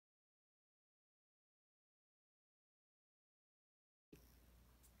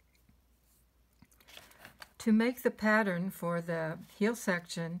To make the pattern for the heel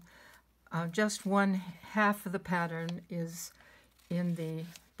section, just one half of the pattern is in the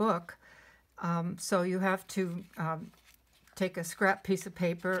book. So you have to take a scrap piece of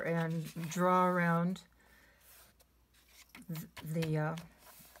paper and draw around the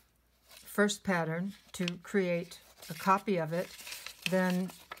first pattern to create a copy of it, then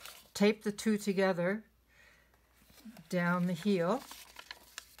tape the two together down the heel,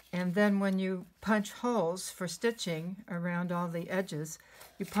 and then when you punch holes for stitching around all the edges,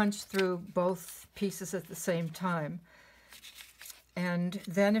 you punch through both pieces at the same time. And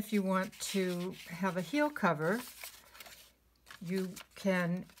then if you want to have a heel cover, you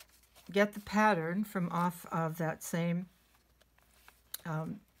can get the pattern from off of that same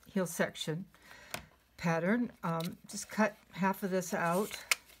heel section pattern. Just cut half of this out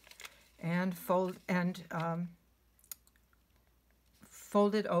and fold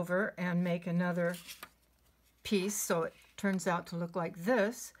it over and make another piece so it turns out to look like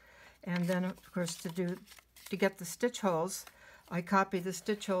this. And then of course to get the stitch holes, I copy the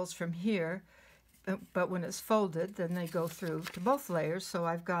stitch holes from here, but when it's folded then they go through to both layers, so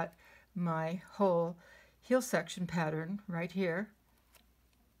I've got my whole heel section pattern right here.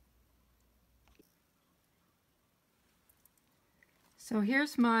 So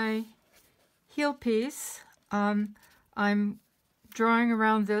here's my heel piece. I'm drawing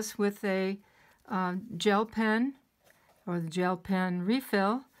around this with a gel pen, or the gel pen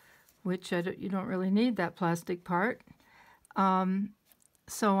refill, which you don't really need that plastic part.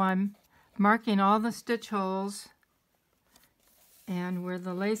 So I'm marking all the stitch holes and where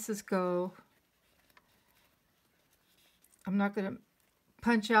the laces go. I'm not going to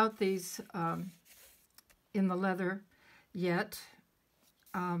punch out these in the leather yet,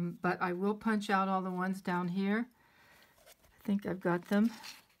 but I will punch out all the ones down here. I think I've got them.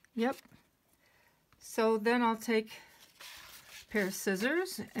 Yep. So then I'll take a pair of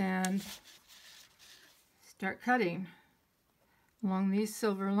scissors and start cutting along these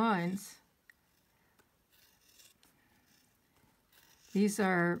silver lines. These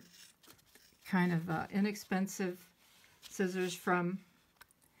are kind of inexpensive scissors from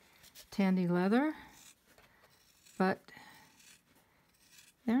Tandy Leather, but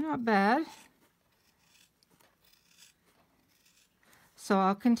they're not bad. So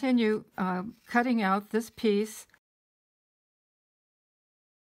I'll continue cutting out this piece.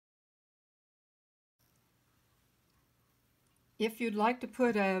 If you'd like to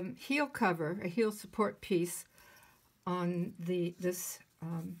put a heel cover, a heel support piece on this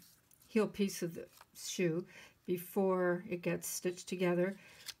heel piece of the shoe before it gets stitched together,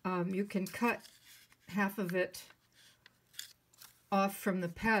 you can cut half of it off from the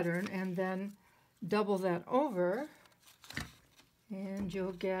pattern and then double that over, and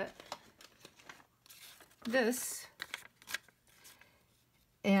you'll get this.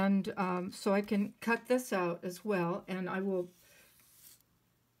 And so I can cut this out as well, and I will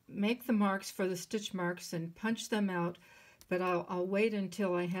make the marks for the stitch marks and punch them out, but I'll wait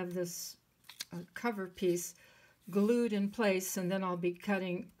until I have this cover piece glued in place, and then I'll be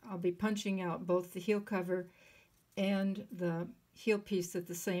punching out both the heel cover and the heel piece at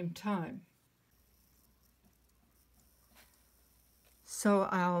the same time. So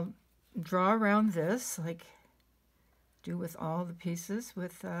I'll draw around this like do with all the pieces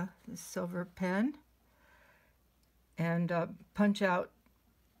with the silver pen, and punch out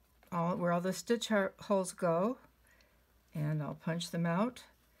where all the stitch holes go, and I'll punch them out,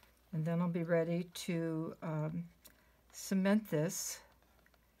 and then I'll be ready to cement this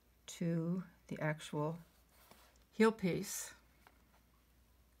to the actual heel piece.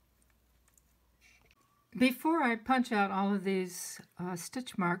 Before I punch out all of these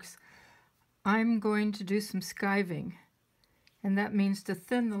stitch marks, I'm going to do some skiving, and that means to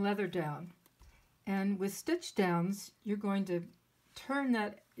thin the leather down. And with stitch downs, you're going to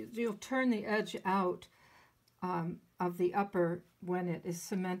you'll turn the edge out of the upper when it is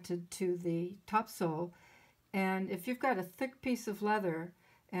cemented to the top sole. And if you've got a thick piece of leather,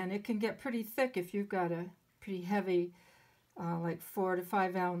 and it can get pretty thick if you've got a pretty heavy like 4 to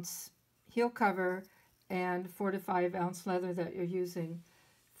 5 ounce heel cover and 4 to 5 ounce leather that you're using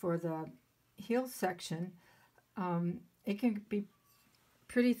for the heel section, it can be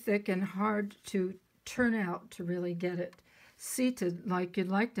pretty thick and hard to turn out to really get it seated like you'd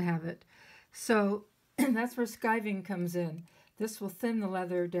like to have it. So that's where skiving comes in. This will thin the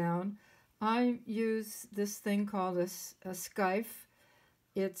leather down. I use this thing called a skive.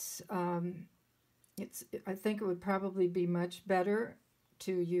 I think it would probably be much better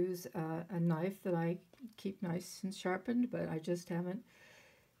to use a knife that I keep nice and sharpened, but I just haven't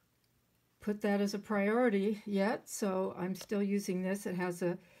put that as a priority yet, so I'm still using this. It has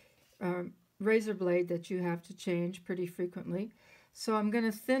a razor blade that you have to change pretty frequently. So I'm going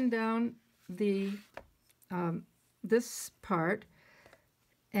to thin down the this part,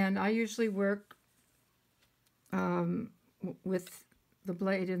 and I usually work with the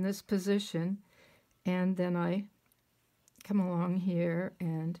blade in this position, and then I come along here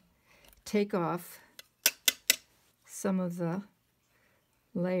and take off some of the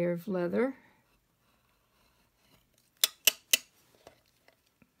layer of leather.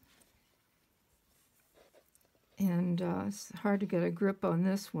 And it's hard to get a grip on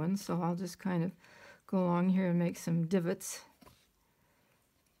this one, so I'll just kind of go along here and make some divots,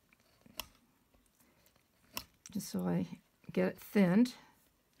 just so I get it thinned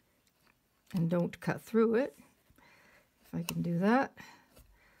and don't cut through it. If I can do that,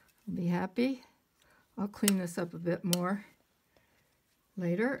 I'll be happy. I'll clean this up a bit more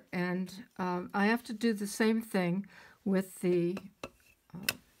later, and I have to do the same thing with the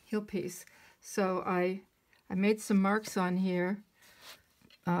heel piece. So I made some marks on here,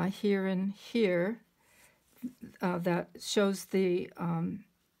 here and here, that shows the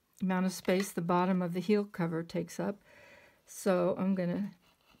amount of space the bottom of the heel cover takes up. So I'm going to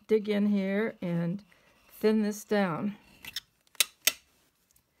dig in here and thin this down.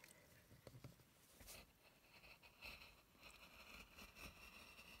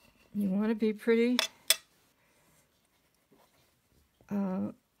 You want to be pretty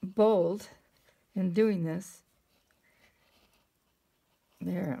bold in doing this.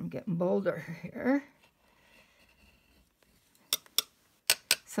 There, I'm getting bolder here.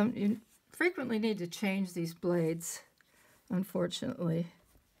 You frequently need to change these blades, unfortunately.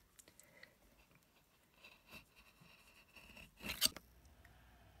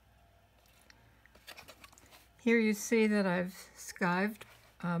 Here you see that I've skived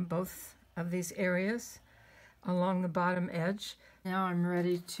both of these areas along the bottom edge. Now I'm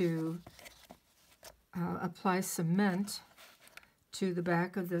ready to apply cement to the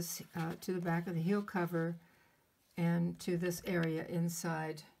back of this, to the back of the heel cover, and to this area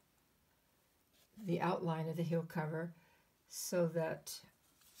inside the outline of the heel cover, so that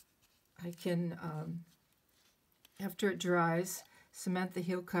I can, after it dries, cement the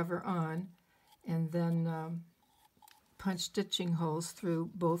heel cover on, and then punch stitching holes through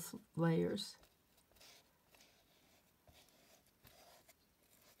both layers.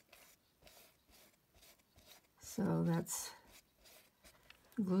 So that's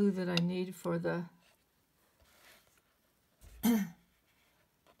glue that I need for the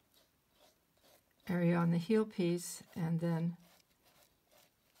area on the heel piece, and then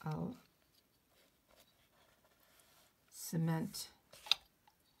I'll cement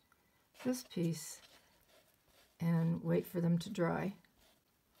this piece and wait for them to dry.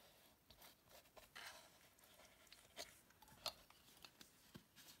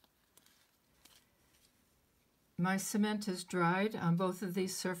 My cement has dried on both of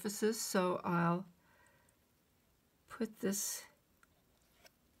these surfaces, so I'll put this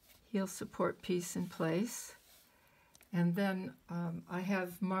heel support piece in place, and then I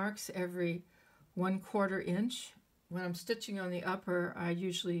have marks every 1/4 inch. When I'm stitching on the upper, I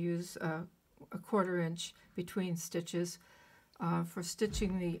usually use a 1/4 inch between stitches. For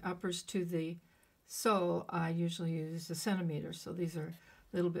stitching the uppers to the sole, I usually use 1 centimeter, so these are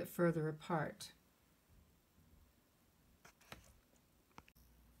a little bit further apart.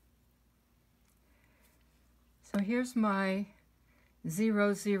 So here's my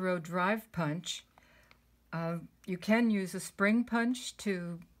 0-0 drive punch. You can use a spring punch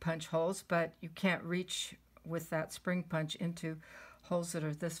to punch holes, but you can't reach with that spring punch into holes that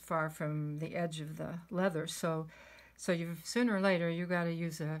are this far from the edge of the leather. So you've, sooner or later, you got to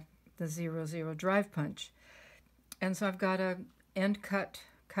use the 0-0 drive punch. And so I've got a end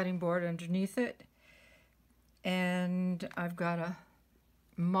cutting board underneath it, and I've got a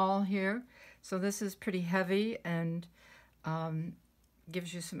maul here. So this is pretty heavy and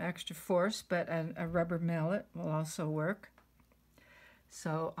gives you some extra force, but a rubber mallet will also work.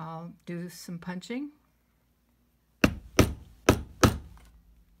 So I'll do some punching.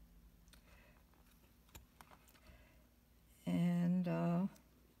 And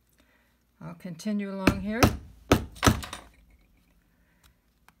I'll continue along here,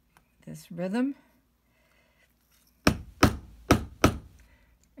 this rhythm.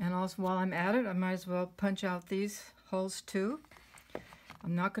 And also, while I'm at it, I might as well punch out these holes too.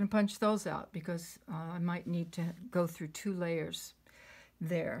 I'm not going to punch those out because I might need to go through 2 layers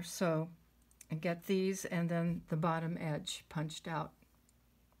there. So I get these and then the bottom edge punched out.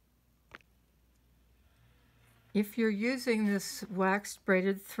 If you're using this waxed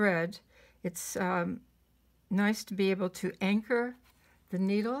braided thread, It's nice to be able to anchor the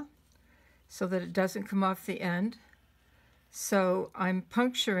needle so that it doesn't come off the end. So I'm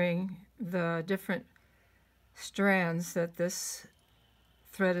puncturing the different strands that this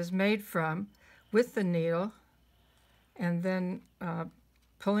thread is made from with the needle, and then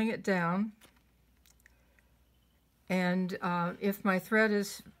pulling it down. And if my thread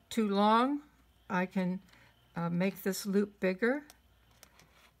is too long, I can make this loop bigger,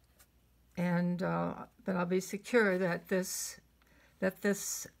 and but I'll be secure that this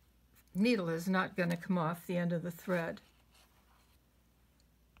needle is not going to come off the end of the thread.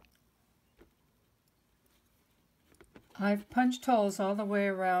 I've punched holes all the way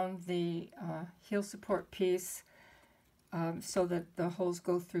around the heel support piece so that the holes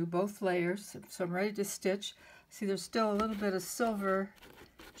go through both layers. So I'm ready to stitch. See, there's still a little bit of silver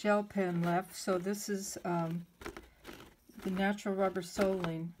gel pen left, so this is the natural rubber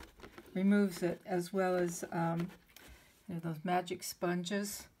soling removes it, as well as those magic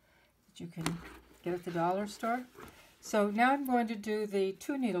sponges that you can get at the dollar store. So now I'm going to do the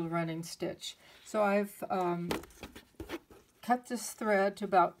 2 needle running stitch. So I've cut this thread to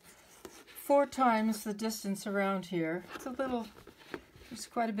about 4 times the distance around here. It's a little, there's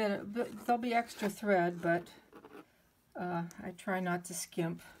quite a bit, there'll be extra thread, but I try not to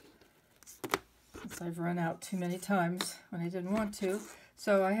skimp since I've run out too many times when I didn't want to.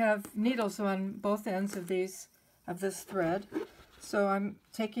 So I have needles on both ends of this thread. So I'm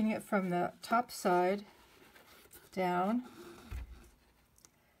taking it from the top side down,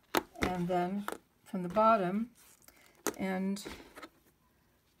 and then from the bottom. And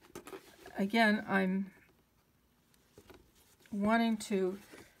again, I'm wanting to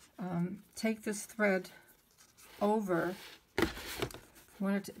take this thread over.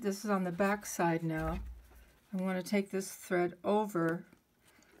 This is on the back side now. I want to take this thread over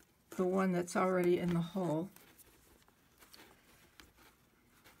the one that's already in the hole.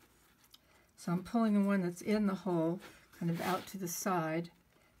 So I'm pulling the one that's in the hole kind of out to the side,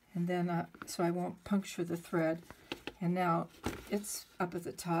 and then so I won't puncture the thread. And now it's up at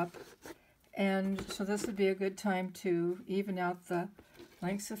the top, and so this would be a good time to even out the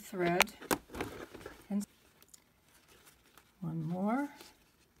lengths of thread. And one more.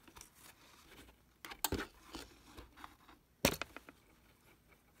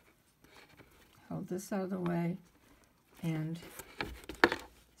 Hold this out of the way and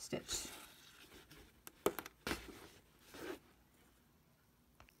stitch.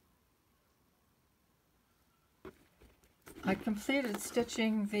 I completed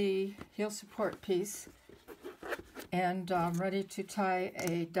stitching the heel support piece, and I'm ready to tie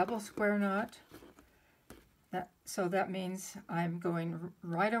a double square knot. So that means I'm going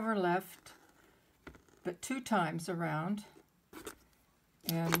right over left, but 2 times around,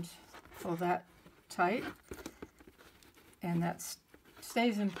 and pull that tight, and that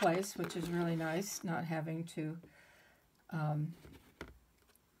stays in place, which is really nice, not having to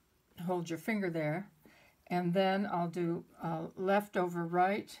hold your finger there. And then I'll do left over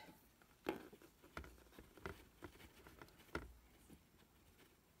right,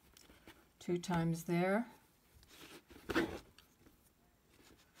 two times there,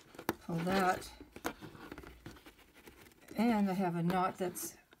 pull that, and I have a knot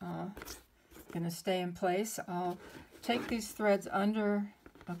that's going to stay in place. I'll take these threads under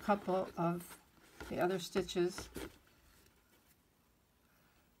a couple of the other stitches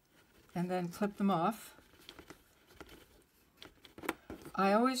and then clip them off.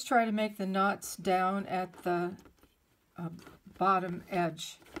 I always try to make the knots down at the bottom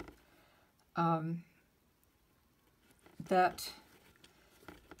edge. That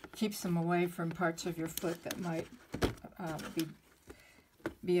keeps them away from parts of your foot that might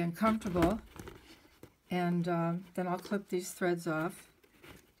be uncomfortable. And then I'll clip these threads off.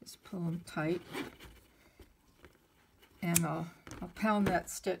 Just pull them tight. And I'll pound that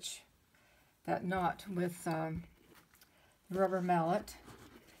stitch, that knot, with the rubber mallet.